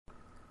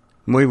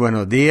Muy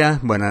buenos días,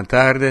 buenas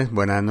tardes,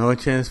 buenas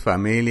noches,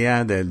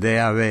 familia del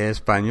DAB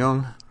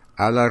Español.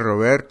 Habla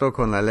Roberto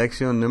con la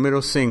lección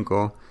número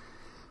 5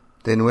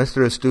 de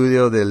nuestro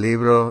estudio del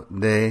libro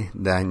de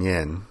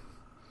Daniel.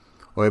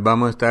 Hoy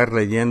vamos a estar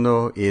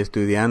leyendo y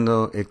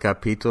estudiando el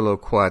capítulo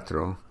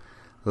 4,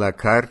 la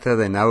carta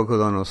de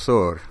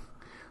Nabucodonosor,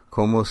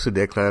 como su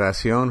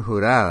declaración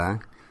jurada,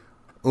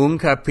 un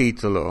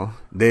capítulo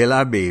de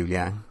la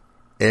Biblia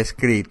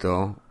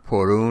escrito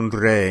por un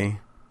rey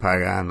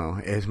pagano.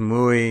 Es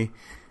muy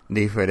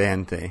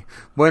diferente.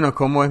 Bueno,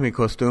 como es mi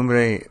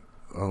costumbre,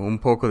 un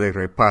poco de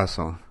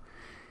repaso.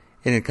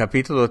 En el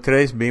capítulo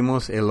 3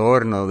 vimos el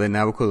horno de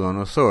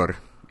Nabucodonosor.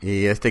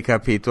 Y este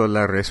capítulo,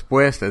 la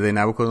respuesta de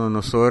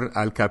Nabucodonosor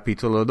al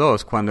capítulo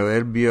 2, cuando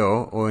él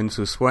vio o en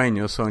sus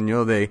sueños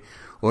soñó de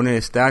una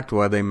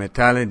estatua de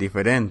metales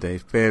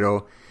diferentes.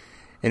 Pero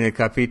en el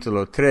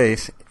capítulo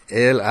 3,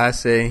 él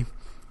hace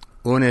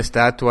una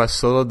estatua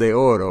solo de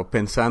oro,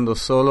 pensando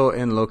solo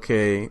en lo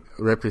que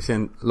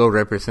lo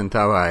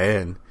representaba a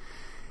él.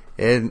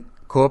 Él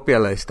copia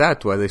la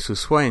estatua de su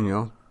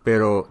sueño,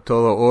 pero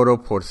todo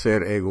oro por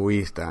ser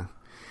egoísta.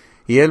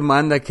 Y él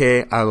manda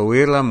que al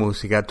oír la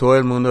música todo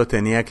el mundo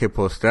tenía que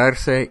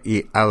postrarse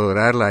y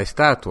adorar la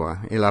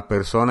estatua. Y la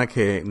persona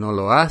que no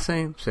lo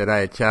hace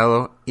será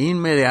echado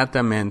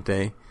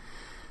inmediatamente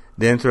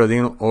dentro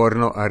de un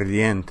horno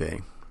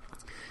ardiente.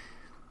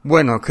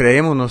 Bueno,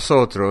 creemos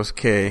nosotros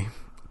que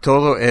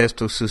todo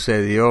esto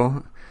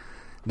sucedió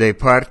de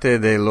parte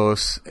de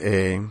los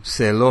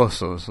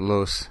celosos,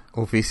 los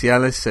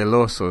oficiales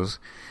celosos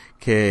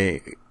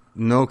que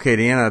no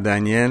querían a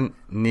Daniel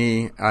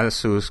ni a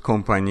sus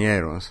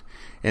compañeros.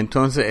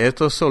 Entonces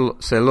estos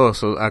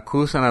celosos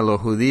acusan a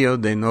los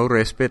judíos de no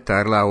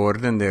respetar la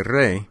orden del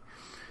rey.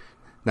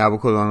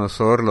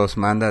 Nabucodonosor los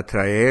manda a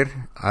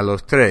traer a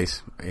los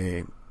tres.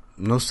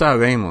 No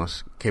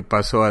sabemos qué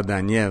pasó a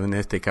Daniel en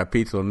este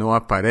capítulo, no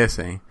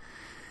aparece.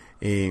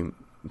 Y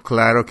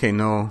claro que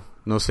no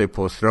se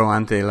postró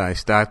ante la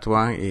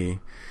estatua y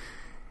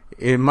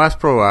es más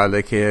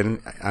probable que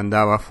él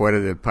andaba fuera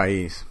del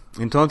país.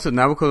 Entonces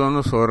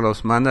Nabucodonosor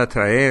los manda a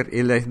traer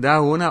y les da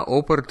una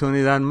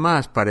oportunidad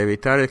más para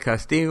evitar el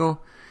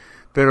castigo,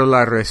 pero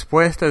la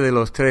respuesta de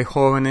los tres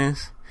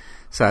jóvenes,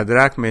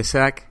 Sadrach,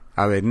 Mesach,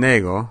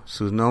 Abednego,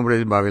 sus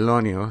nombres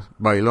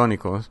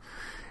babilónicos,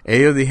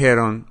 ellos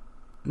dijeron: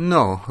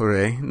 no,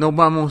 rey, no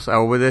vamos a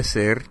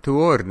obedecer tu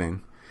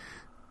orden.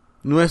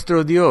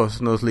 Nuestro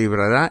Dios nos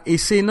librará, y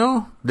si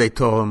no, de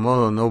todo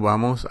modo no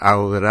vamos a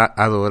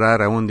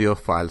adorar a un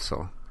Dios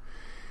falso.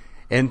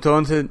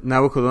 Entonces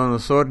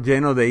Nabucodonosor,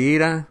 lleno de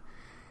ira,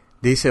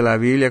 dice la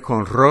Biblia,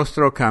 con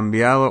rostro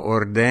cambiado,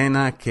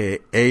 ordena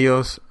que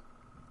ellos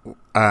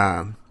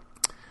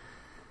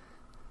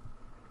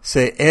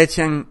se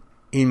echen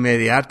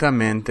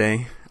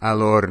inmediatamente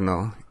al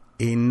horno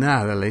y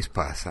nada les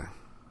pasa.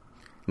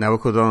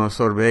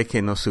 Nabucodonosor ve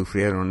que no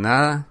sufrieron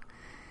nada.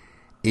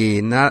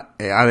 Y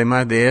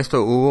además de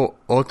esto hubo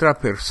otra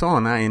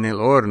persona en el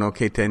horno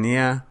que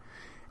tenía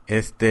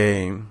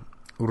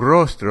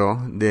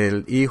rostro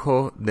del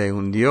hijo de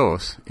un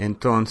dios.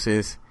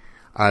 Entonces,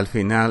 al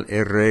final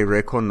el rey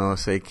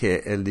reconoce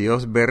que el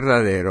Dios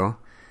verdadero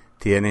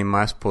tiene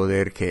más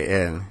poder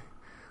que él.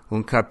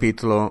 Un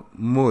capítulo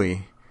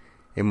muy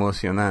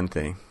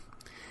emocionante.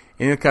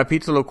 En el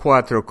capítulo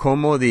 4,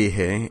 como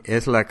dije,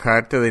 es la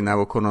carta de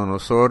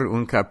Nabucodonosor,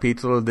 un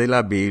capítulo de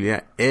la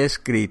Biblia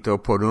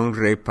escrito por un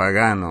rey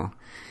pagano.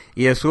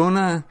 Y es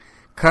una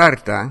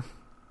carta,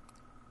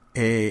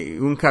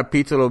 un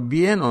capítulo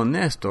bien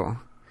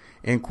honesto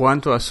en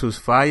cuanto a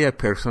sus fallas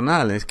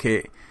personales,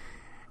 que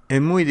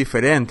es muy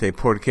diferente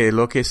porque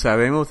lo que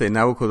sabemos de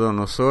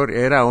Nabucodonosor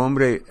era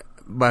hombre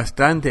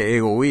bastante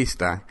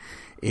egoísta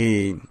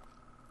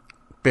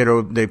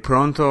pero de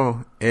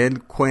pronto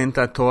él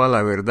cuenta toda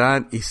la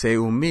verdad y se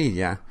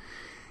humilla.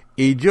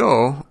 Y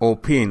yo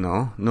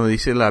opino, no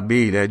dice la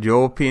Biblia,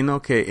 yo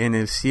opino que en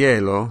el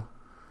cielo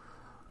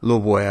lo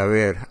voy a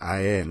ver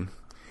a él.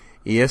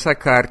 Y esa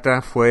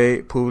carta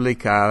fue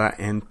publicada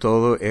en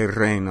todo el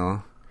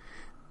reino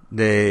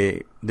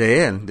de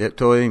él, de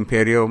todo el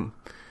imperio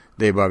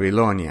de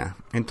Babilonia.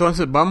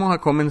 Entonces vamos a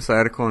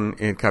comenzar con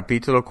el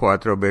capítulo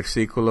 4,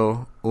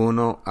 versículo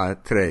 1 a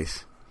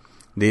 3.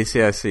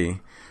 Dice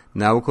así: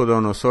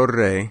 Nabucodonosor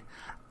rey,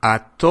 a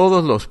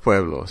todos los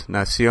pueblos,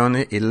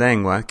 naciones y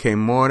lenguas que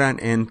moran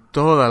en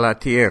toda la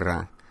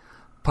tierra,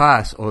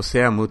 paz os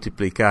sea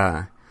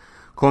multiplicada.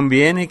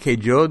 Conviene que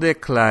yo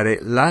declare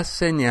las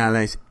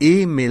señales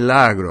y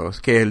milagros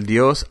que el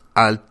Dios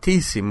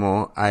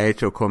Altísimo ha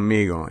hecho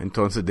conmigo.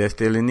 Entonces,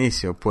 desde el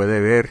inicio puede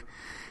ver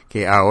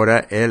que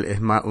ahora él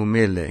es más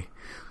humilde.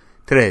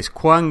 3.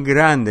 Cuán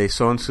grandes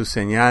son sus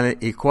señales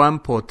y cuán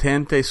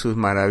potentes sus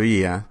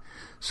maravillas.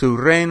 Su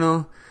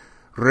reino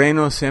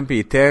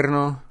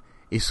sempiterno,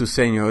 y su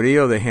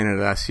señorío de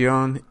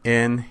generación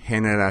en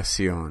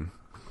generación.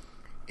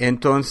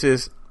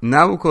 Entonces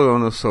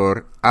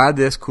Nabucodonosor ha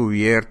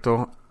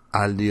descubierto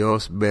al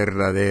Dios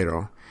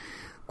verdadero.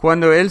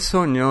 Cuando él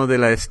soñó de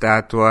la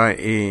estatua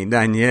y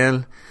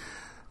Daniel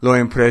lo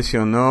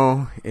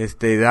impresionó,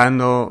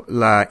 dando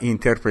la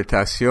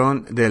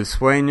interpretación del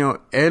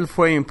sueño. Él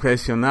fue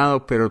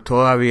impresionado, pero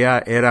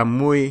todavía era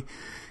muy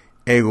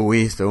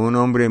egoísta, un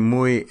hombre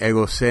muy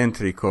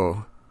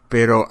egocéntrico.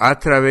 Pero a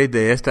través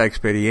de esta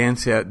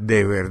experiencia,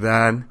 de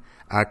verdad,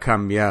 ha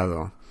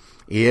cambiado.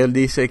 Y él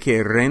dice que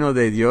el reino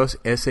de Dios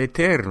es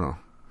eterno.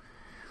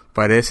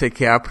 Parece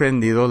que ha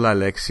aprendido la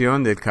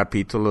lección del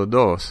capítulo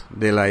 2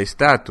 de la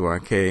estatua,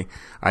 que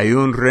hay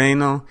un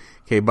reino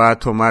que va a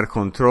tomar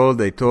control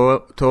de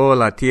toda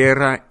la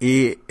tierra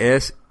y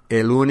es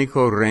el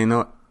único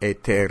reino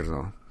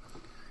eterno.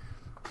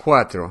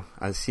 4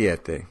 al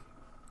 7.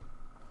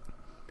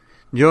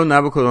 Yo,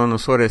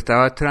 Nabucodonosor,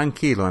 estaba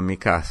tranquilo en mi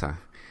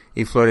casa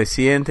y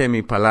floreciente en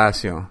mi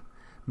palacio.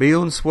 Vi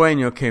un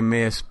sueño que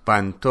me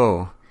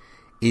espantó,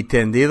 y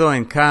tendido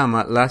en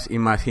cama, las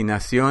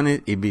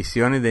imaginaciones y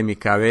visiones de mi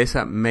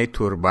cabeza me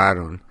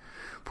turbaron.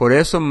 Por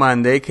eso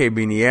mandé que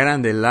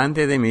vinieran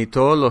delante de mí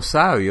todos los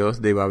sabios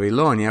de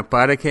Babilonia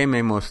para que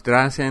me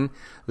mostrasen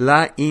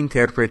la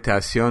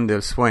interpretación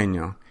del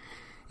sueño.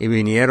 Y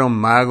vinieron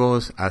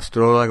magos,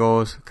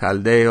 astrólogos,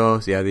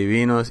 caldeos y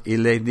adivinos, y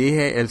les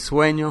dije el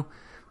sueño,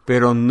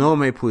 pero no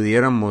me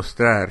pudieron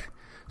mostrar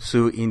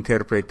su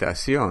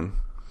interpretación.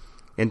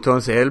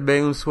 Entonces él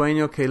ve un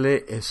sueño que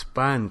le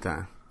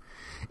espanta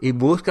y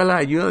busca la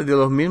ayuda de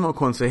los mismos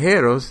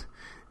consejeros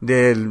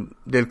del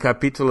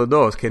capítulo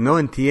 2, que no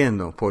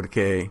entiendo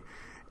porque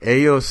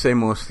ellos se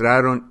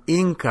mostraron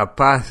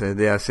incapaces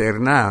de hacer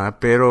nada,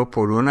 pero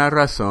por una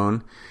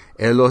razón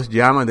él los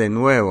llama de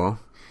nuevo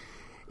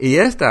y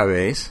esta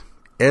vez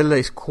él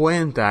les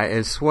cuenta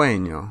el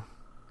sueño,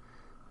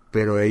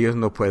 pero ellos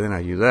no pueden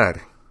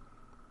ayudar.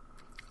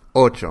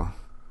 8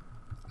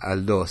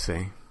 al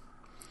 12.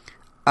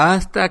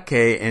 Hasta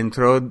que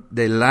entró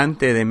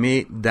delante de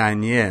mí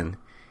Daniel,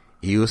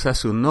 y usa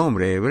su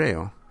nombre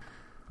hebreo,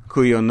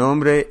 cuyo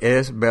nombre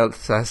es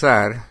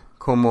Beltsasar,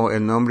 como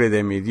el nombre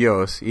de mi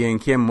Dios, y en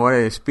quien mora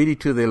el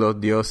espíritu de los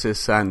dioses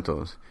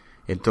santos.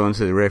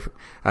 Entonces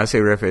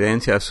hace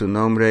referencia a su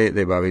nombre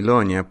de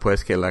Babilonia,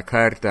 pues que la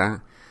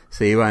carta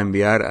se iba a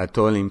enviar a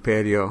todo el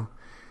imperio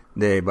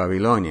de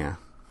Babilonia.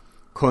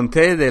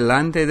 Conté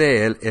delante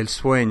de él el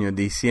sueño,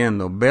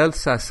 diciendo: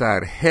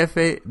 Beltsasar,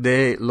 jefe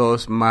de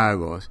los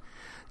magos,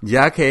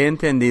 ya que he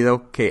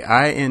entendido que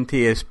hay en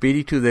ti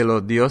espíritu de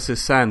los dioses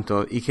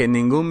santos y que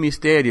ningún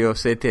misterio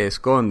se te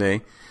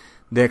esconde,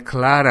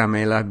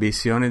 declárame las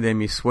visiones de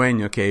mi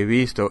sueño que he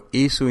visto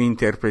y su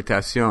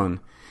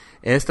interpretación.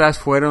 Estas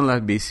fueron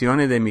las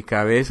visiones de mi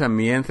cabeza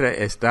mientras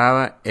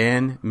estaba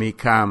en mi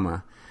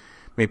cama.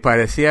 Me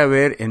parecía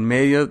ver en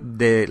medio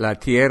de la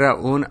tierra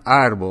un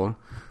árbol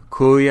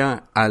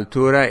cuya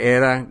altura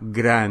era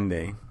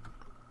grande.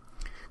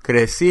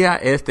 Crecía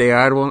este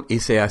árbol y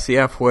se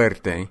hacía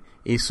fuerte,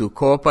 y su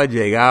copa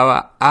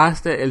llegaba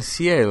hasta el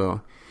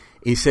cielo,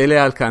 y se le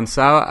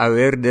alcanzaba a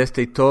ver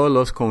desde todos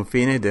los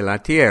confines de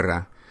la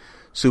tierra.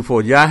 Su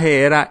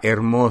follaje era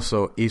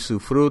hermoso, y su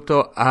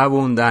fruto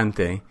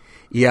abundante,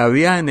 y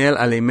había en él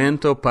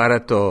alimento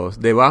para todos.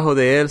 Debajo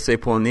de él se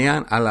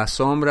ponían a la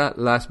sombra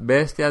las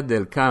bestias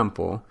del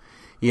campo,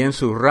 y en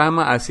su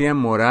rama hacían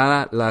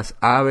morada las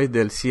aves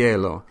del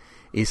cielo,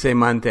 y se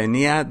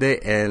mantenía de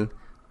él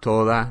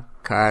toda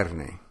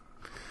carne.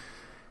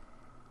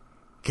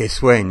 ¡Qué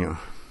sueño!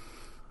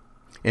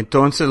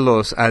 Entonces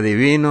los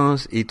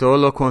adivinos y todos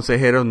los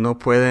consejeros no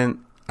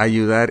pueden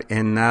ayudar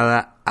en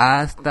nada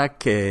hasta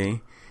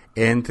que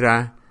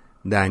entra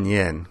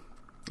Daniel.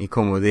 Y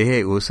como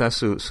dije, usa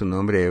su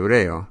nombre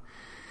hebreo.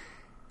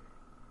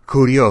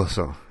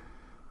 Curioso.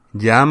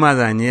 Llama a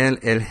Daniel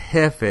el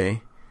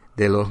jefe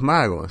de los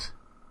magos.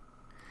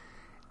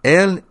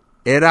 Él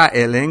era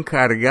el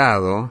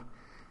encargado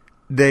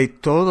de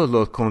todos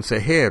los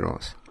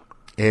consejeros.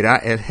 Era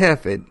el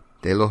jefe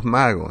de los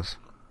magos.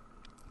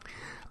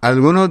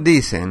 Algunos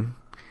dicen,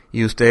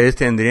 y ustedes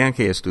tendrían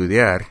que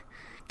estudiar,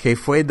 que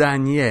fue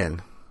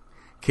Daniel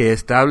que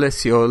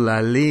estableció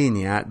la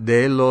línea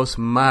de los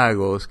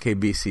magos que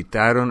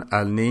visitaron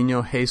al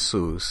niño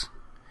Jesús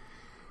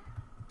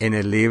en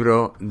el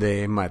libro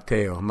de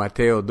Mateo.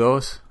 Mateo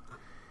 2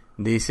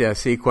 dice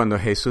así: cuando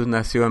Jesús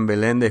nació en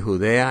Belén de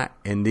Judea,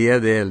 en día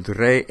del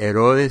rey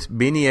Herodes,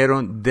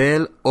 vinieron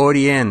del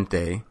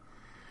oriente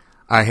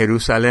a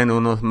Jerusalén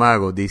unos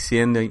magos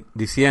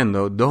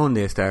diciendo,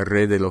 ¿dónde está el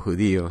rey de los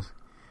judíos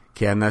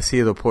que ha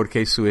nacido?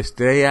 Porque su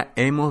estrella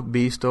hemos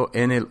visto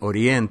en el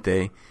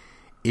oriente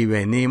y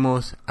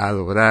venimos a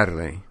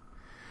adorarle.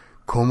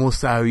 ¿Cómo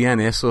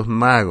sabían esos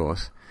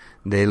magos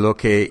de lo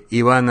que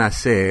iba a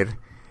nacer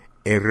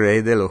el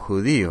rey de los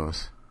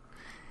judíos?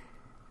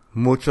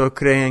 Muchos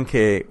creen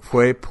que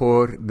fue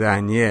por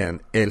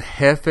Daniel, el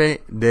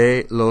jefe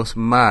de los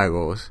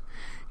magos,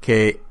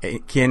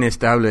 quien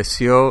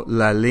estableció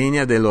la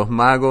línea de los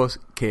magos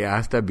que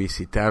hasta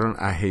visitaron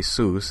a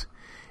Jesús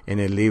en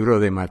el libro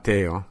de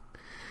Mateo.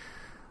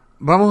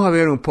 Vamos a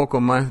ver un poco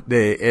más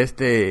de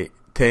este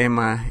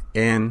tema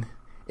en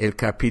el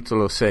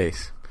capítulo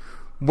 6.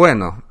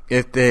 Bueno,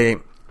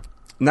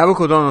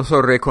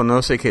 Nabucodonosor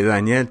reconoce que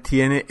Daniel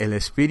tiene el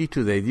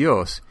Espíritu de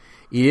Dios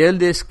Y él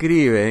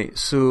describe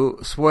su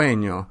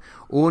sueño,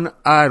 un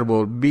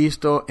árbol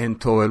visto en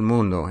todo el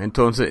mundo.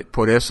 Entonces,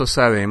 por eso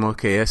sabemos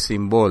que es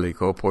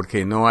simbólico,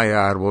 porque no hay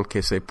árbol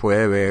que se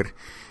puede ver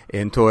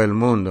en todo el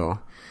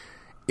mundo.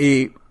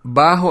 Y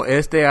bajo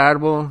este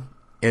árbol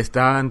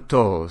estaban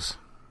todos,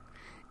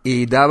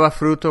 y daba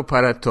fruto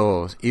para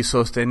todos, y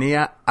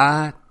sostenía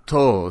a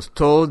todos.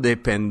 Todo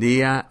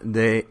dependía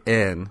de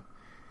él,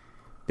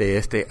 de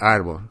este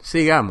árbol.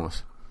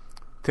 Sigamos.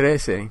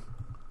 13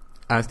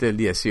 hasta el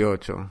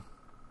 18.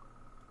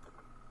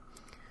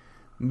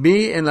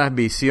 Vi en las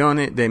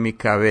visiones de mi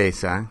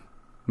cabeza,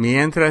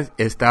 mientras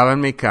estaba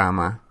en mi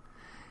cama,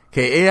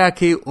 que he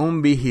aquí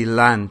un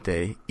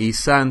vigilante y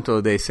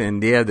santo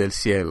descendía del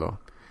cielo,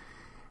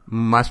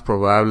 más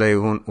probable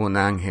un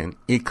ángel,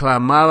 y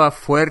clamaba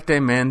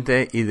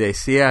fuertemente y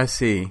decía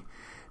así: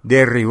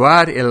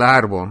 derribad el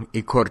árbol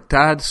y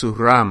cortad sus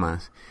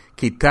ramas,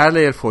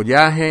 quitadle el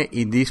follaje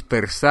y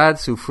dispersad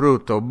su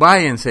fruto,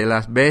 váyanse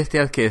las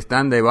bestias que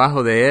están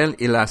debajo de él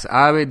y las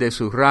aves de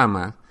sus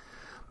ramas,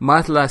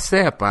 mas la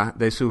cepa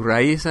de sus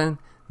raíces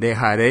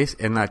dejaréis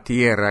en la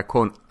tierra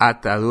con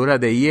atadura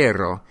de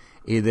hierro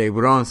y de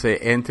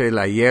bronce entre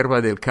la hierba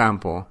del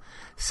campo,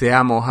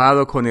 sea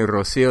mojado con el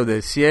rocío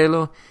del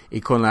cielo, y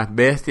con las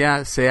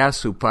bestias sea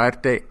su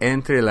parte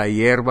entre la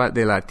hierba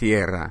de la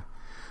tierra.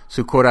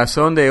 Su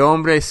corazón de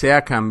hombre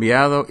sea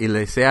cambiado, y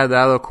le sea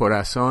dado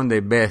corazón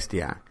de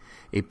bestia,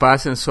 y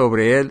pasen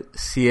sobre él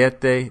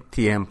 7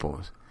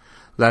 tiempos.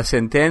 La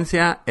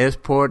sentencia es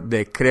por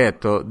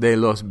decreto de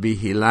los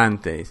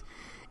vigilantes,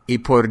 y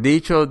por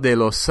dicho de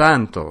los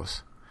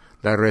santos,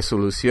 la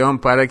resolución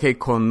para que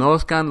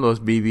conozcan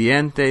los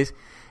vivientes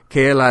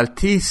que el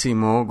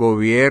Altísimo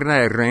gobierna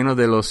el reino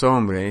de los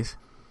hombres,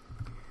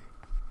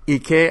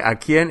 y que a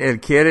quien él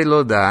quiere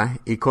lo da,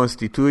 y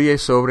constituye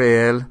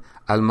sobre él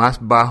al más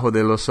bajo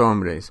de los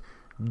hombres.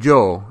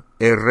 Yo,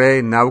 el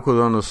rey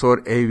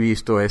Nabucodonosor, he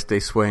visto este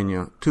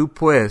sueño. Tú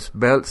pues,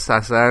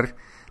 Beltsasar,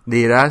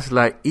 dirás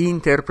la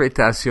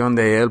interpretación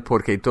de él,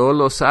 porque todos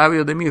los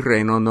sabios de mi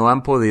reino no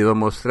han podido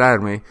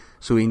mostrarme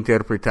su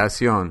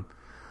interpretación.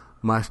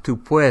 Mas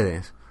tú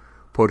puedes,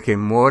 porque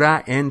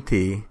mora en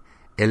ti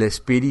el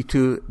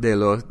espíritu de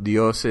los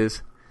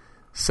dioses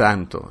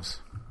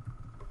santos.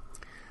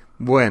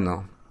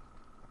 Bueno,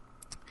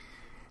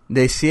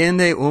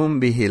 desciende un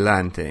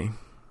vigilante,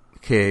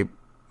 que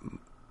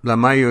la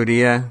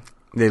mayoría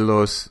de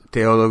los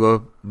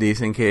teólogos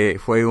dicen que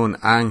fue un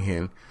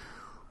ángel,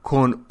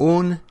 con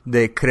un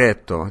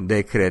decreto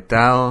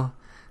decretado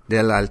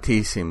del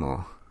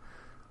Altísimo: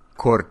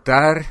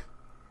 cortar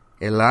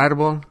el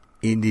árbol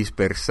y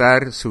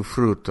dispersar su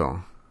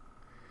fruto,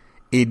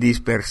 y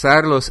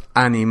dispersar los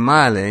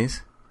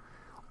animales,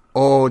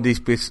 o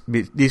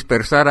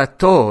dispersar a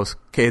todos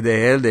que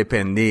de él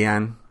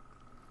dependían,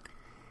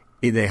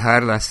 y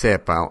dejar la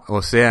cepa,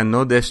 o sea,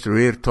 no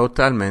destruir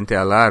totalmente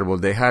al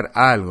árbol, dejar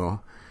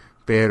algo,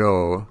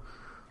 pero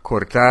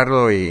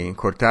cortarlo y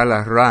cortar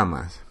las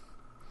ramas,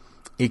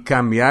 y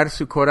cambiar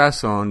su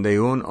corazón de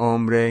un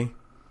hombre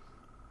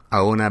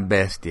a una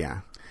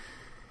bestia.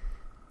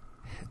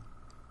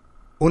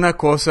 Una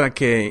cosa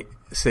que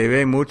se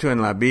ve mucho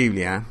en la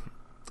Biblia,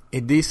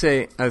 y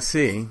dice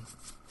así: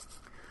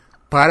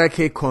 para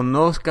que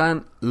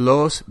conozcan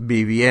los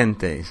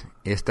vivientes.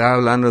 Está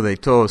hablando de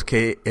todos,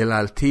 que el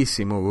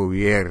Altísimo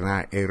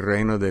gobierna el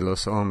reino de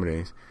los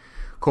hombres.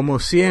 Como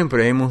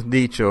siempre hemos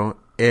dicho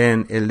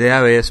en el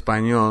DAB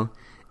español,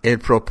 el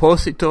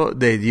propósito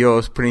de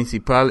Dios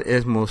principal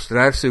es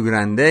mostrar su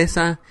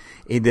grandeza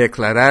y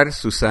declarar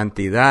su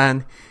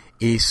santidad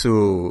y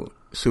su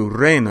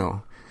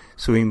reino,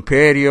 su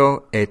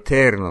imperio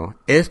eterno.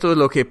 Esto es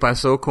lo que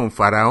pasó con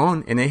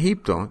Faraón en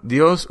Egipto.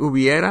 Dios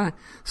hubiera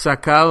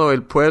sacado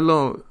el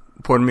pueblo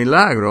por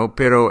milagro,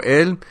 pero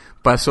él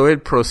pasó el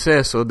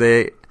proceso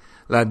de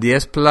las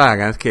 10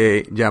 plagas,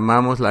 que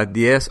llamamos las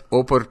 10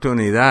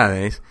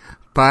 oportunidades,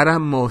 para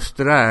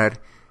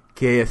mostrar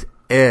que es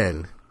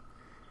él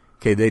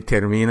que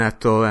determina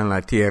todo en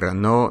la tierra,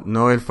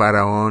 no el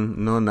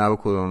faraón, no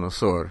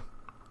Nabucodonosor.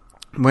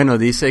 Bueno,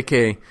 dice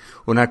que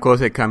una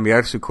cosa es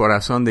cambiar su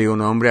corazón de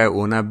un hombre a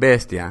una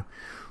bestia.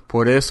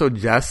 Por eso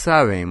ya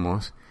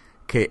sabemos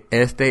que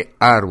este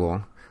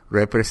árbol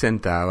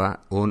representaba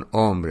un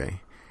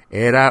hombre.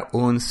 Era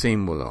un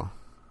símbolo.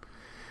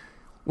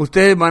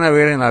 Ustedes van a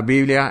ver en la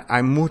Biblia,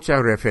 hay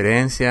mucha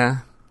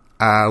referencia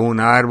a un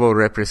árbol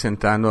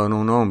representando a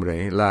un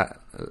hombre.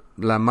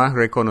 La más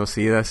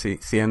reconocida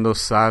siendo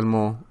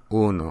Salmo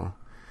 1.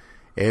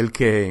 El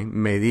que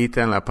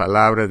medita en la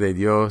palabra de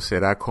Dios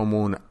será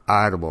como un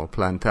árbol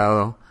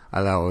plantado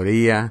a la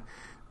orilla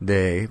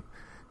de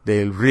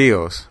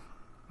ríos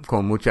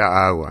con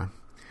mucha agua.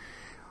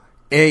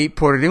 Y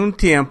por un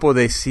tiempo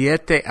de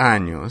 7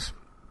 años,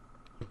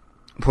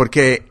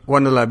 porque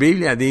cuando la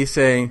Biblia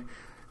dice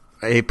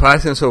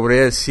pasen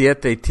sobre él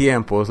 7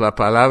 tiempos, la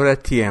palabra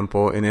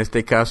tiempo en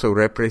este caso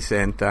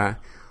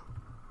representa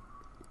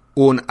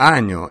un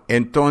año.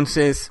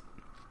 Entonces,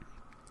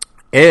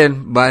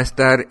 Él va a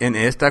estar en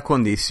esta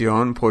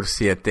condición por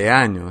 7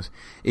 años.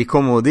 Y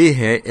como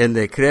dije, el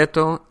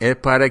decreto es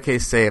para que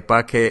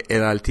sepa que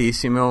el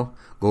Altísimo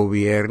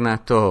gobierna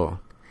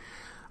todo.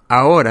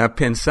 Ahora,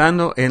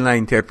 pensando en la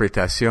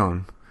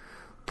interpretación,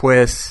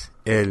 pues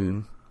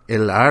el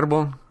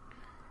árbol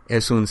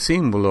es un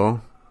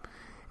símbolo,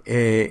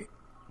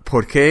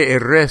 ¿por qué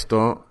el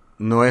resto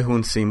no es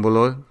un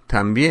símbolo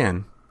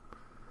también?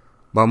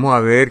 Vamos a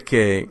ver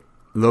que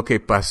lo que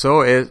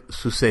pasó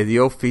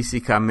sucedió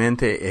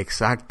físicamente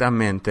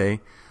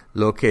exactamente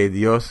lo que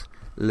Dios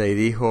le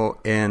dijo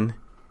en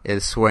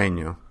el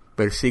sueño.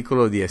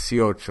 Versículo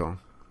 18.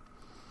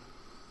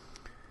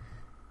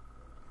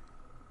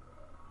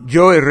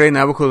 Yo, el rey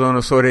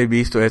Nabucodonosor, he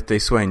visto este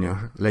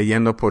sueño,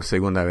 leyendo por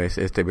segunda vez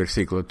este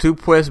versículo. Tú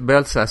pues,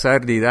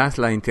 Beltsasar, dirás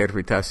la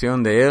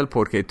interpretación de él,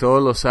 porque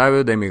todos los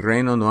sabios de mi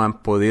reino no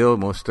han podido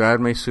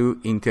mostrarme su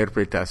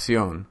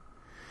interpretación.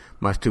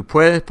 Mas tú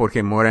puedes,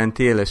 porque mora en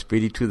ti el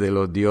espíritu de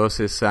los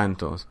dioses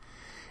santos.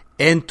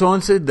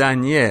 Entonces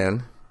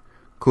Daniel,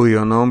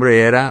 cuyo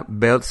nombre era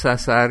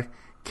Beltsasar,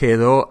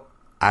 quedó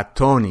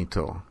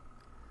atónito,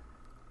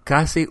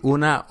 casi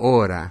 1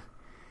 hora,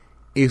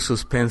 y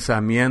sus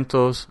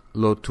pensamientos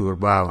lo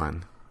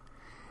turbaban.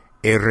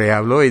 El rey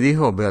habló y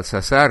dijo: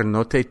 Beltsasar,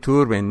 no te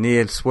turben ni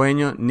el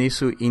sueño ni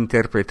su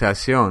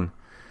interpretación.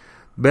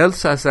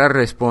 Beltsasar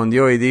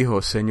respondió y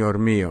dijo: Señor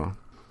mío,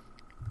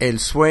 el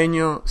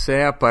sueño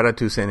sea para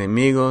tus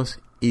enemigos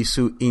y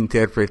su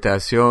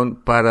interpretación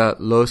para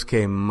los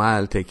que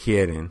mal te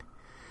quieren.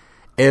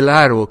 El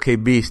árbol que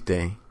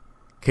viste,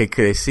 que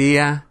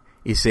crecía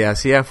y se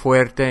hacía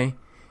fuerte,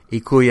 y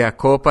cuya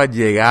copa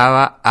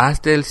llegaba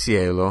hasta el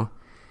cielo,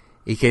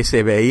 y que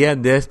se veía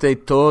desde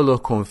todos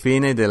los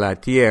confines de la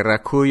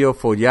tierra, cuyo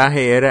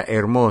follaje era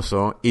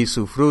hermoso y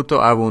su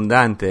fruto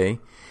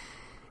abundante,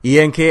 y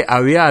en que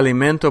había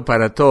alimento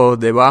para todos,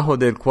 debajo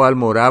del cual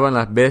moraban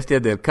las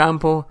bestias del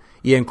campo,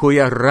 y en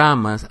cuyas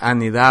ramas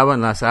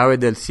anidaban las aves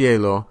del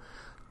cielo,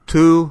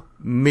 tú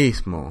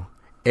mismo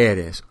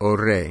eres, oh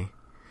rey,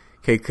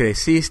 que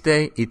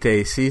creciste y te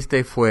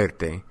hiciste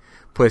fuerte,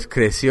 pues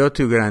creció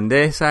tu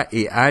grandeza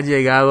y ha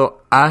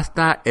llegado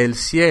hasta el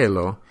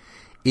cielo,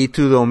 y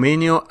tu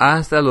dominio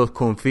hasta los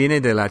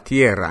confines de la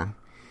tierra.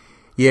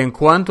 Y en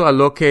cuanto a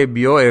lo que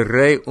vio el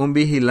rey, un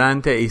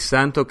vigilante y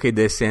santo que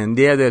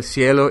descendía del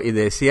cielo y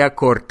decía: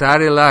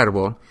 cortar el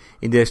árbol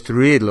y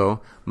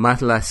destruirlo,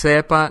 mas la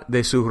cepa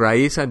de sus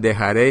raíces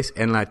dejaréis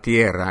en la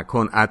tierra,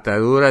 con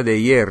atadura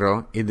de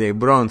hierro y de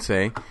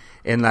bronce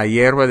en la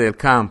hierba del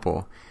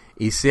campo,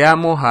 y sea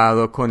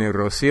mojado con el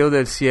rocío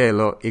del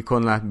cielo, y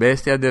con las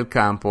bestias del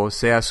campo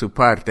sea su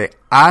parte,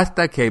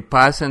 hasta que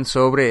pasen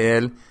sobre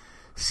él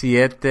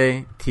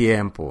 7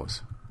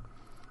 tiempos.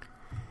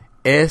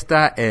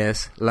 Esta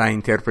es la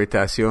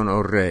interpretación,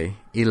 oh rey,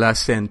 y la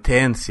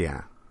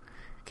sentencia,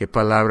 qué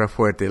palabra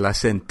fuerte, la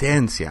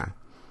sentencia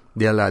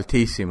del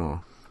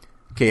Altísimo,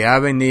 que ha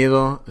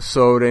venido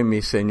sobre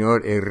mi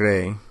señor el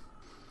rey,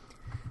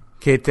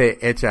 que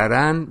te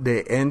echarán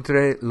de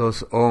entre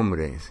los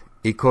hombres,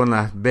 y con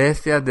las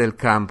bestias del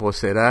campo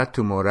será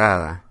tu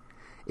morada,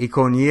 y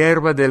con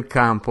hierba del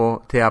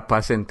campo te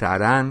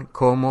apacentarán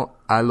como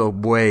a los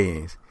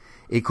bueyes,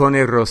 y con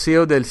el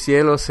rocío del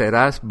cielo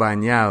serás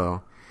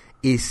bañado,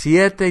 y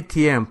 7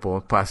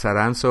 tiempos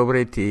pasarán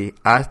sobre ti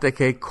hasta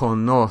que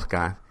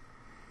conozcas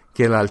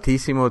que el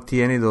Altísimo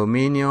tiene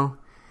dominio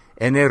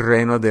en el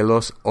reino de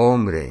los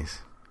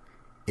hombres,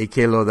 y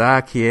que lo da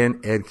a quien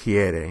él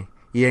quiere.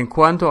 Y en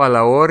cuanto a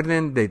la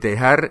orden de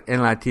dejar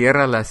en la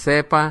tierra la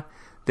cepa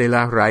de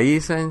las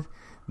raíces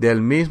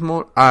del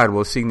mismo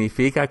árbol,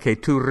 significa que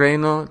tu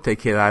reino te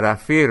quedará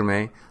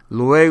firme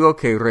luego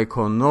que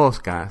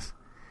reconozcas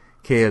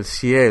que el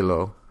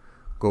cielo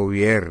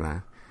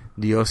gobierna.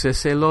 Dios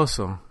es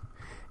celoso.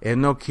 Él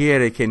no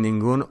quiere que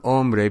ningún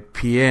hombre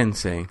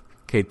piense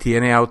que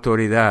tiene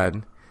autoridad,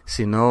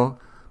 sino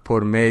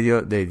por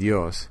medio de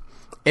Dios.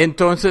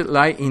 Entonces,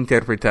 la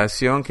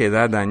interpretación que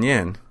da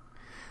Daniel.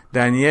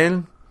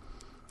 Daniel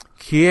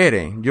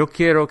yo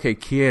quiero que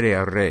quiere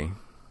al rey.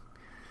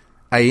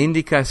 Hay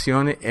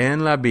indicaciones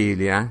en la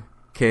Biblia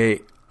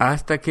que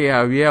hasta que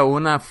había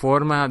una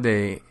forma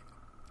de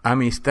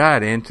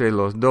amistad entre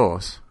los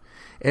dos,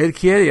 él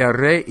quiere al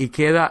rey y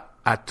queda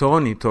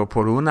atónito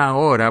por 1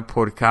 hora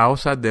por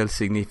causa del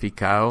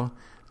significado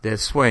del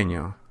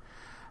sueño.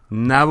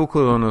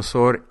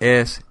 Nabucodonosor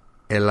es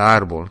el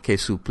árbol que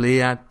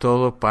suplía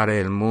todo para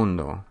el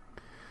mundo,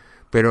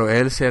 pero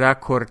él será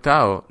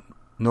cortado,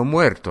 no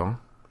muerto,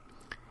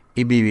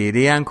 y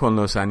vivirían con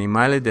los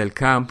animales del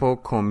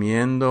campo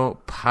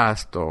comiendo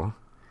pasto,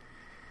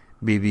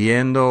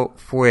 viviendo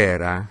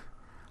fuera,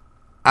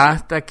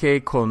 hasta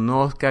que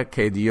conozca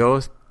que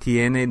Dios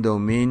tiene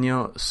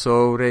dominio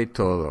sobre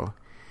todo.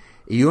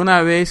 Y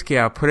una vez que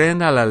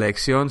aprenda la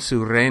lección,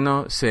 su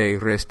reino se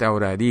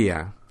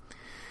restauraría.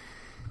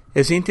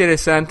 Es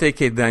interesante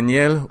que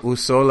Daniel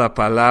usó la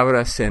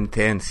palabra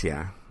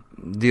sentencia.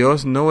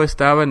 Dios no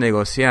estaba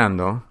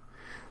negociando.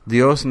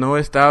 Dios no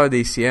estaba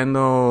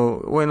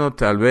diciendo, bueno,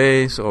 tal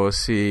vez, o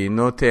si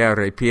no te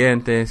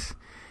arrepientes.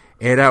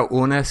 era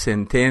una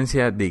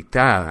sentencia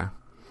dictada.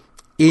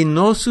 Y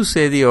no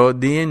sucedió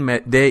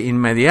de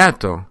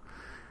inmediato.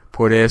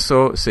 Por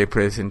eso se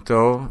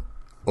presentó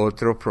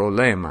otro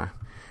problema.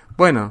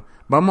 Bueno,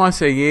 vamos a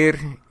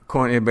seguir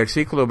con el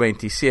versículo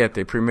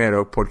 27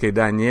 primero, porque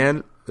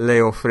Daniel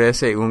le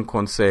ofrece un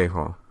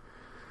consejo.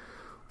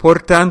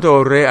 Por tanto,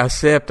 oh rey,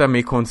 acepta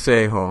mi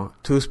consejo.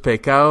 Tus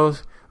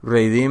pecados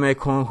redime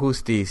con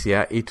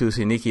justicia y tus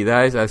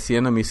iniquidades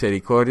haciendo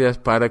misericordias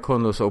para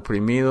con los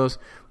oprimidos,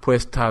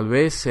 pues tal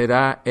vez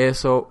será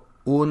eso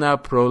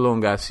una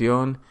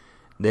prolongación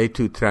de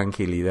tu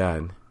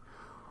tranquilidad.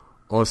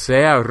 O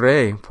sea,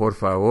 rey, por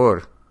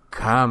favor,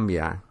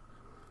 cambia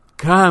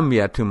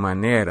tu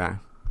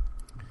manera.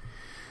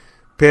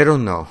 Pero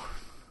no.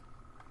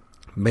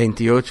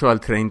 28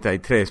 al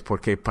 33,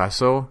 porque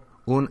pasó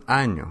un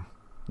año.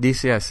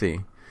 Dice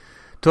así: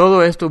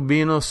 todo esto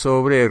vino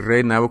sobre el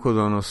rey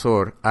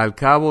Nabucodonosor al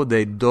cabo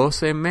de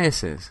 12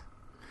 meses.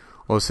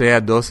 O sea,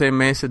 12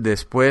 meses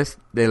después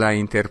de la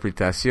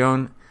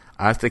interpretación,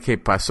 hasta que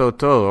pasó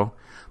todo,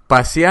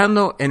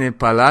 paseando en el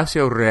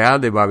palacio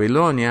real de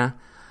Babilonia,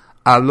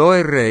 habló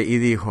el rey y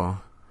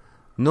dijo: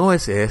 ¿no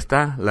es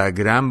esta la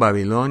gran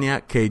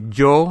Babilonia que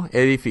yo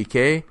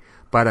edifiqué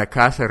para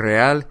casa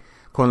real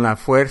con la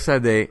fuerza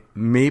de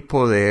mi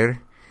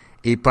poder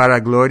y para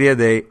gloria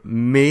de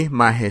mi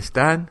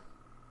majestad?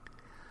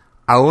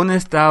 Aún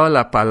estaba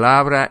la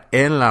palabra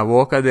en la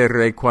boca del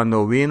rey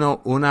cuando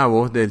vino una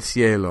voz del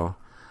cielo: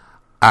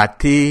 a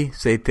ti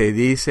se te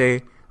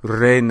dice,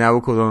 rey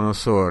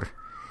Nabucodonosor,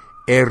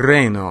 el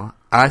reino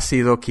ha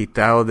sido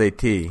quitado de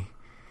ti,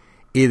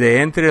 y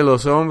de entre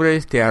los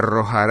hombres te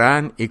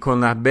arrojarán, y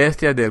con las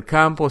bestias del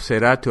campo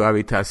será tu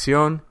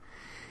habitación,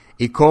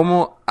 y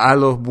como a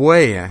los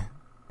bueyes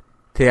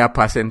te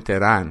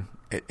apacentarán.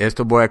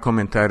 Esto voy a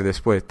comentar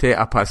después. Te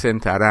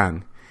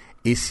apacentarán.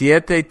 Y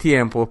 7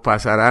 tiempos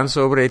pasarán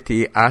sobre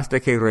ti hasta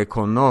que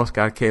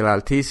reconozcas que el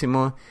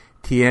Altísimo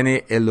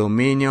tiene el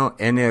dominio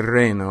en el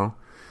reino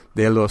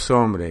de los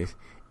hombres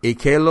y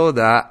que lo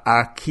da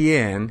a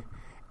quien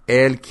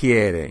Él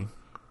quiere.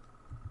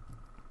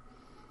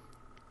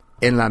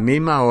 En la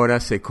misma hora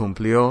se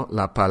cumplió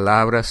la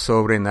palabra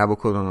sobre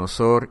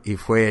Nabucodonosor y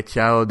fue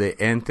echado de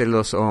entre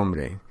los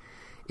hombres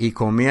y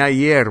comía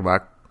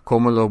hierba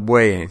como los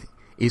bueyes,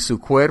 y su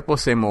cuerpo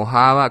se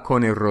mojaba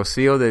con el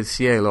rocío del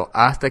cielo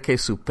hasta que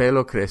su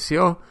pelo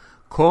creció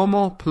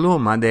como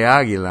pluma de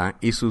águila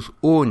y sus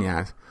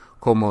uñas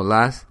como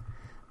las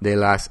de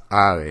las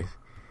aves.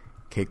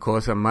 Qué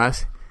cosa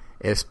más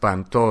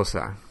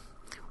espantosa.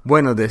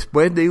 Bueno,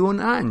 después de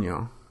un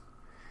año,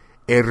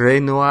 el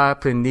rey no ha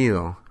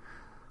aprendido,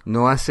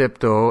 no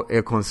aceptó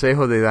el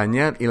consejo de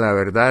Daniel, y la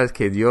verdad es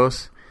que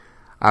Dios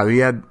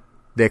había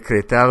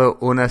decretado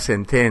una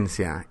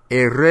sentencia.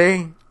 El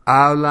rey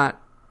habla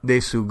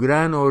de su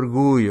gran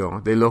orgullo,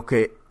 de lo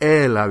que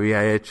él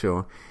había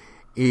hecho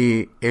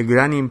y el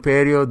gran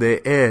imperio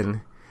de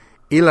él.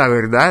 Y la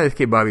verdad es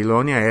que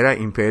Babilonia era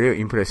imperio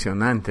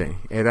impresionante,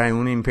 era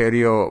un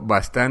imperio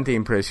bastante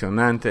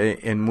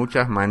impresionante en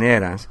muchas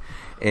maneras.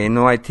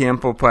 No hay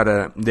tiempo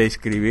para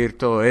describir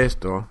todo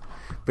esto,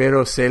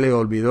 pero se le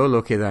olvidó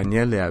lo que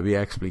Daniel le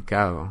había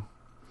explicado.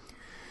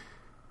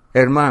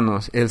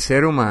 Hermanos, el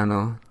ser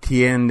humano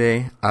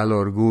tiende al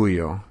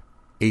orgullo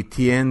y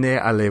tiende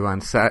a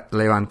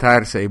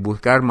levantarse y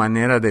buscar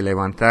maneras de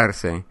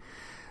levantarse.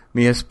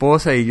 Mi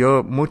esposa y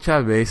yo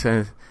muchas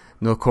veces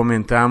nos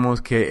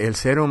comentamos que el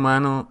ser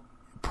humano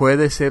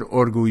puede ser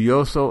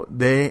orgulloso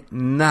de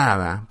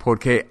nada,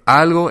 porque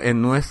algo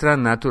en nuestra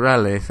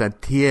naturaleza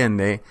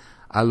tiende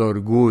al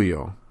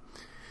orgullo.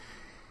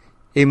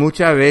 Y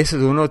muchas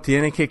veces uno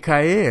tiene que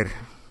caer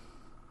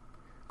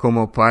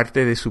como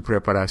parte de su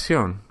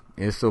preparación.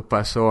 Eso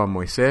pasó a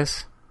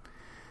Moisés,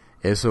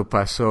 eso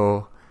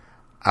pasó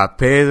a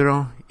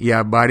Pedro y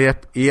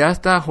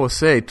hasta a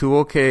José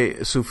tuvo que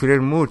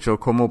sufrir mucho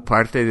como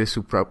parte de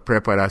su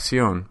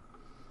preparación.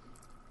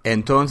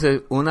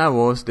 Entonces una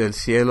voz del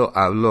cielo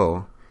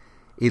habló,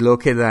 y lo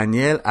que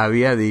Daniel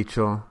había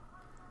dicho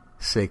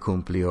se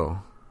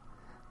cumplió.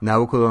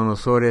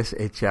 Nabucodonosor es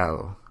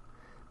echado.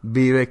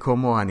 Vive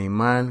como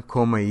animal,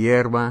 come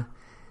hierba,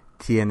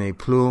 tiene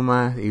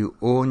plumas y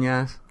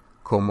uñas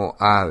como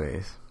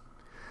aves.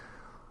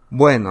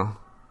 Bueno,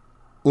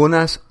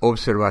 unas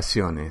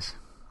observaciones.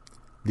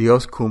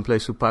 Dios cumple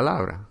su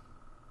palabra.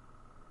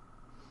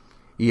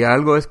 Y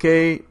algo es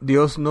que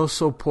Dios no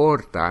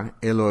soporta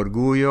el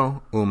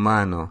orgullo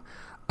humano.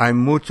 Hay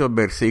muchos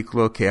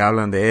versículos que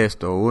hablan de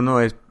esto. Uno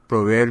es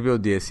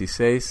Proverbios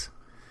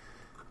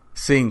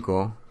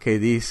 16:5, que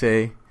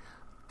dice: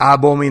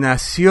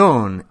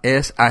 abominación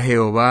es a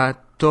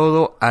Jehová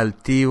todo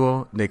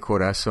altivo de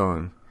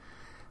corazón.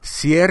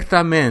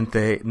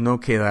 Ciertamente no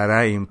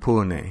quedará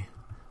impune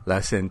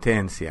la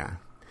sentencia.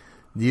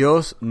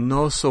 Dios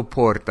no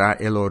soporta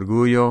el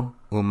orgullo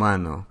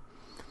humano.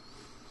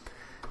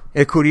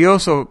 Es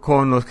curioso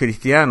con los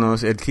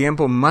cristianos, el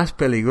tiempo más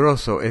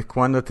peligroso es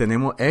cuando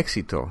tenemos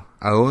éxito,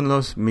 aún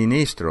los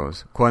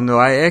ministros.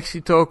 Cuando hay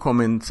éxito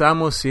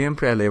comenzamos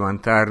siempre a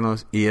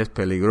levantarnos y es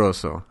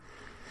peligroso.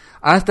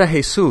 Hasta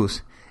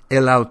Jesús,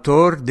 el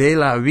autor de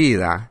la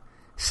vida,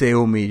 se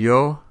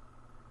humilló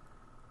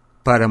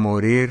para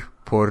morir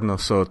por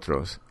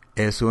nosotros.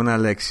 Es una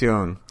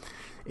lección.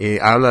 Y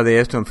habla de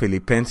esto en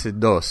Filipenses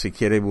 2, si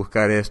quiere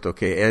buscar esto,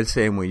 que Él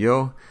se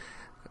humilló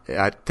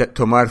a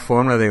tomar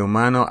forma de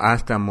humano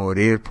hasta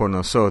morir por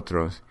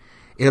nosotros.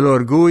 El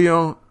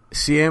orgullo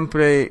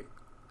siempre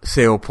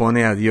se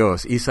opone a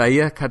Dios.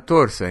 Isaías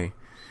 14,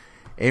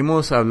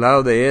 hemos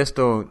hablado de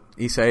esto,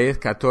 Isaías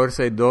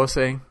 14,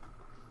 12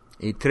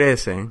 y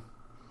 13,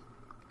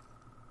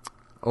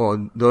 o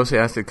 12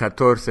 hasta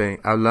 14,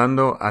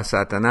 hablando a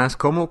Satanás: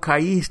 ¿Cómo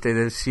caíste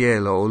del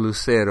cielo, oh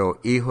lucero,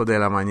 hijo de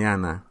la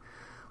mañana?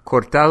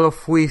 Cortado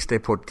fuiste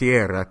por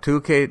tierra,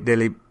 tú que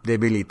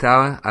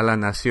debilitabas a las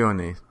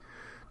naciones.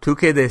 Tú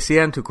que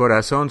decías en tu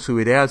corazón: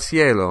 subiré al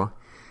cielo,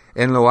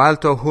 en lo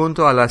alto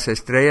junto a las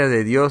estrellas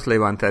de Dios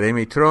levantaré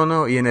mi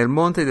trono, y en el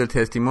monte del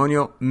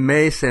testimonio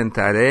me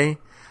sentaré,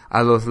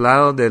 a los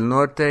lados del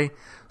norte,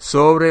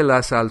 sobre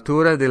las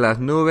alturas de las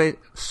nubes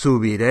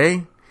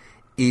subiré,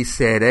 y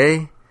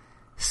seré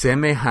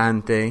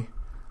semejante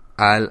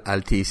al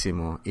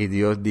Altísimo. Y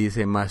Dios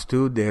dice: mas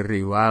tú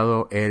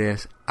derribado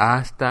eres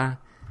hasta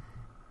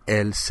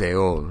el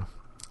Seol.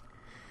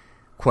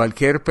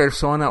 Cualquier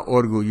persona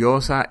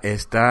orgullosa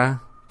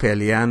está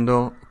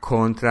peleando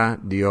contra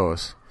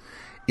Dios.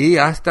 Y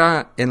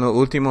hasta en los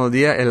últimos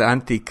días el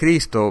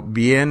anticristo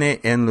viene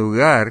en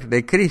lugar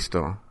de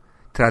Cristo,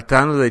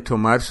 tratando de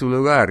tomar su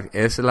lugar.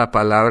 Es la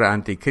palabra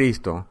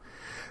anticristo.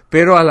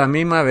 Pero a la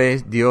misma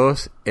vez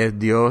Dios es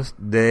Dios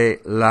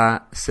de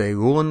la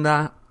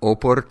segunda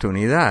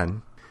oportunidad.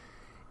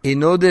 Y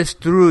no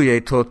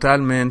destruye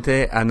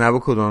totalmente a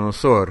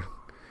Nabucodonosor.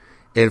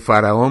 El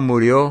faraón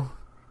murió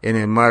en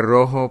el Mar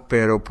Rojo,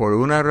 pero por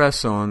una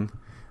razón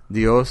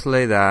Dios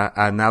le da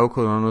a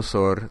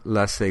Nabucodonosor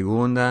la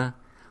segunda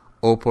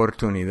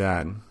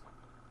oportunidad.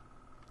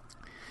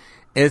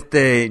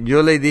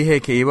 Yo le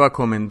dije que iba a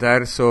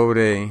comentar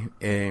sobre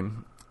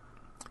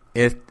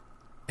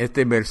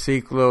este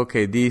versículo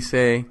que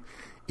dice: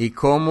 y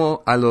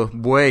cómo a los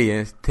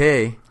bueyes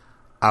te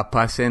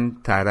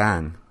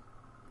apacentarán,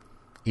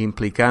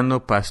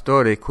 implicando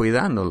pastores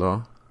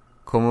cuidándolo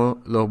como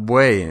los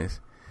bueyes.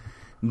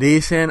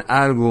 Dicen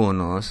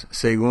algunos,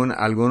 según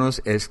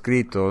algunos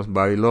escritos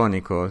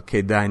babilónicos,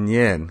 que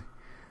Daniel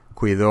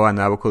cuidó a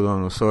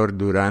Nabucodonosor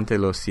durante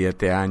los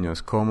 7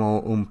 años como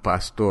un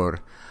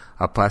pastor,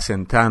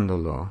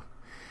 apacentándolo.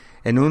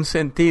 En un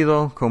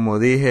sentido, como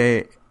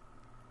dije,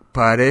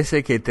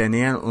 parece que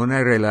tenían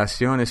una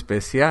relación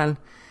especial.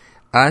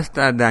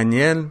 Hasta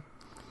Daniel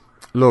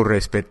lo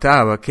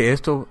respetaba, que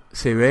esto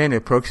se ve en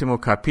el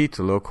próximo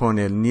capítulo con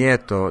el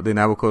nieto de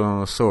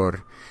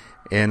Nabucodonosor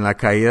en la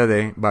caída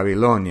de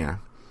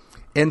Babilonia.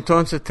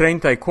 Entonces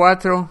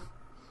 34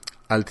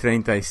 al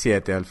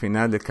 37, al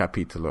final del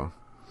capítulo.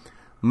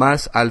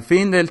 Mas al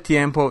fin del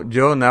tiempo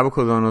yo,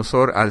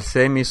 Nabucodonosor,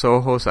 alcé mis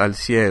ojos al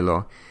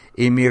cielo,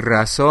 y mi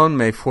razón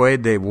me fue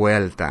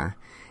devuelta,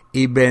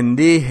 y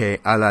bendije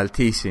al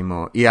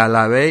Altísimo, y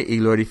alabé y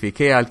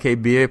glorifiqué al que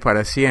vive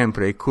para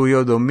siempre,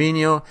 cuyo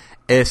dominio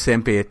es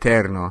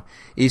sempiterno,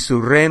 y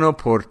su reino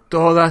por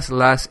todas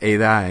las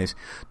edades.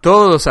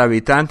 Todos los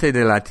habitantes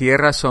de la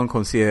tierra son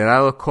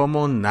considerados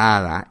como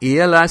nada, y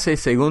él hace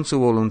según su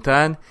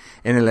voluntad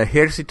en el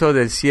ejército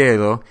del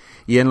cielo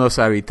y en los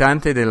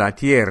habitantes de la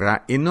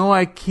tierra, y no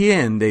hay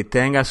quien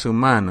detenga su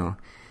mano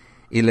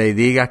y le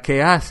diga: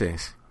 ¿qué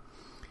haces?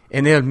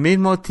 En el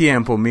mismo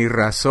tiempo mi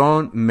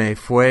razón me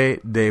fue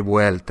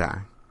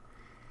devuelta,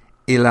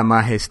 y la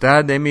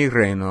majestad de mi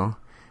reino,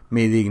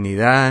 mi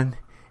dignidad,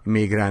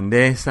 mi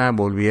grandeza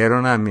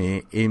volvieron a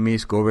mí, y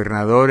mis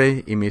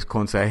gobernadores y mis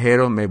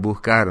consejeros me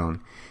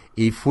buscaron,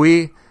 y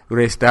fui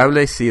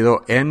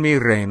restablecido en mi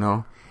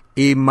reino,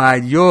 y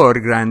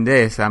mayor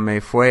grandeza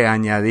me fue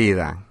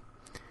añadida.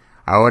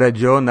 Ahora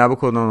yo,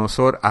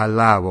 Nabucodonosor,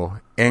 alabo,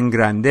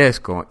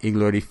 engrandezco y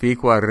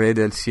glorifico al Rey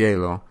del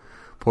cielo,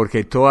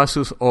 porque todas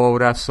sus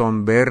obras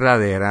son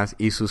verdaderas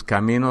y sus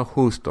caminos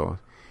justos,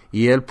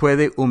 y él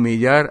puede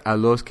humillar a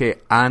los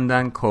que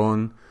andan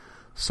con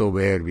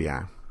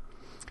soberbia.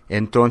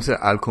 Entonces,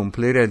 al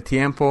cumplir el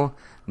tiempo,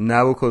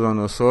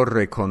 Nabucodonosor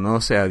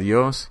reconoce a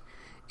Dios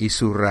y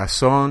su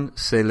razón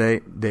se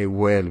le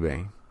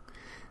devuelve.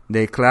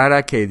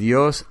 Declara que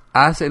Dios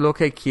hace lo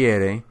que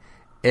quiere,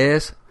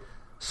 es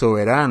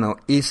soberano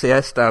y se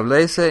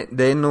establece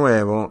de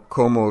nuevo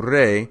como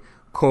rey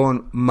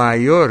con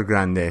mayor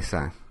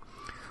grandeza.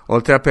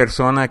 Otra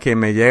persona que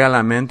me llega a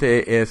la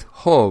mente es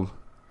Job.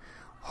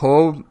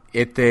 Job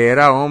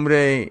era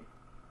hombre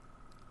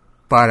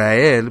para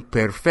él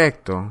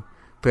perfecto,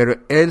 pero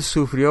él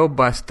sufrió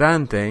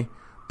bastante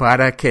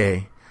para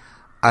que,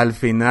 al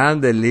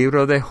final del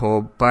libro de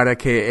Job, para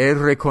que él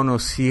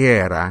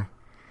reconociera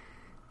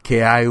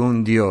que hay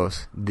un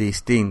Dios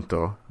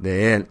distinto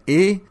de él.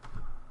 Y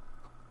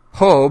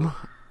Job,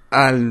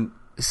 al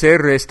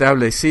ser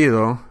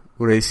restablecido,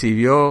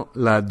 recibió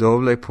la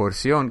doble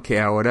porción que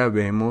ahora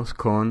vemos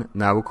con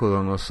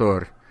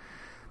Nabucodonosor.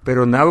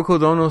 Pero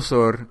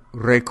Nabucodonosor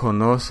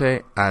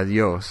reconoce a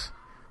Dios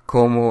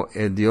como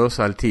el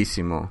Dios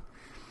Altísimo.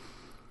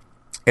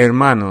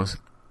 Hermanos,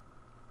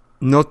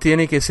 no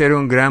tiene que ser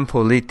un gran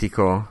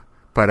político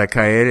para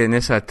caer en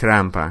esa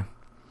trampa.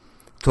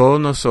 Todos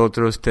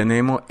nosotros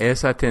tenemos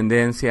esa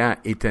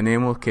tendencia y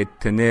tenemos que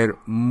tener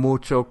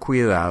mucho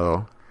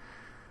cuidado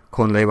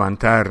con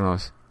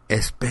levantarnos,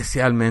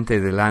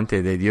 especialmente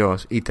delante de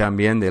Dios y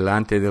también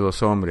delante de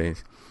los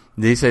hombres.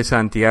 Dice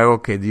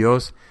Santiago que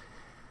Dios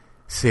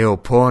se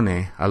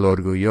opone al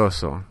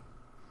orgulloso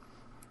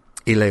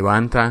y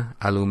levanta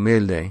al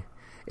humilde.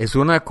 Es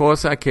una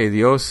cosa que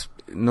Dios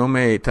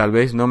tal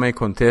vez no me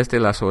conteste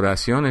las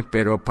oraciones,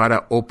 pero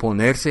para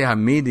oponerse a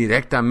mí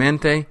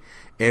directamente,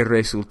 el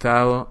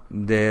resultado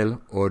del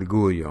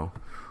orgullo.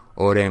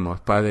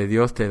 Oremos. Padre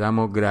Dios, te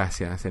damos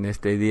gracias en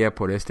este día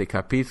por este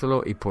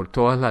capítulo y por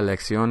todas las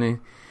lecciones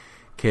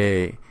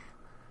que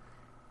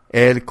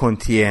Él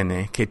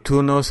contiene. Que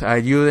tú nos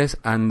ayudes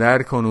a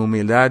andar con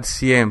humildad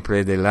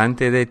siempre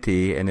delante de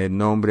ti en el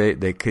nombre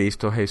de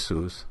Cristo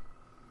Jesús.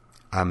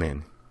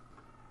 Amén.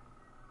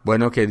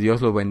 Bueno, que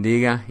Dios lo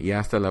bendiga y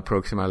hasta la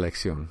próxima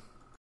lección.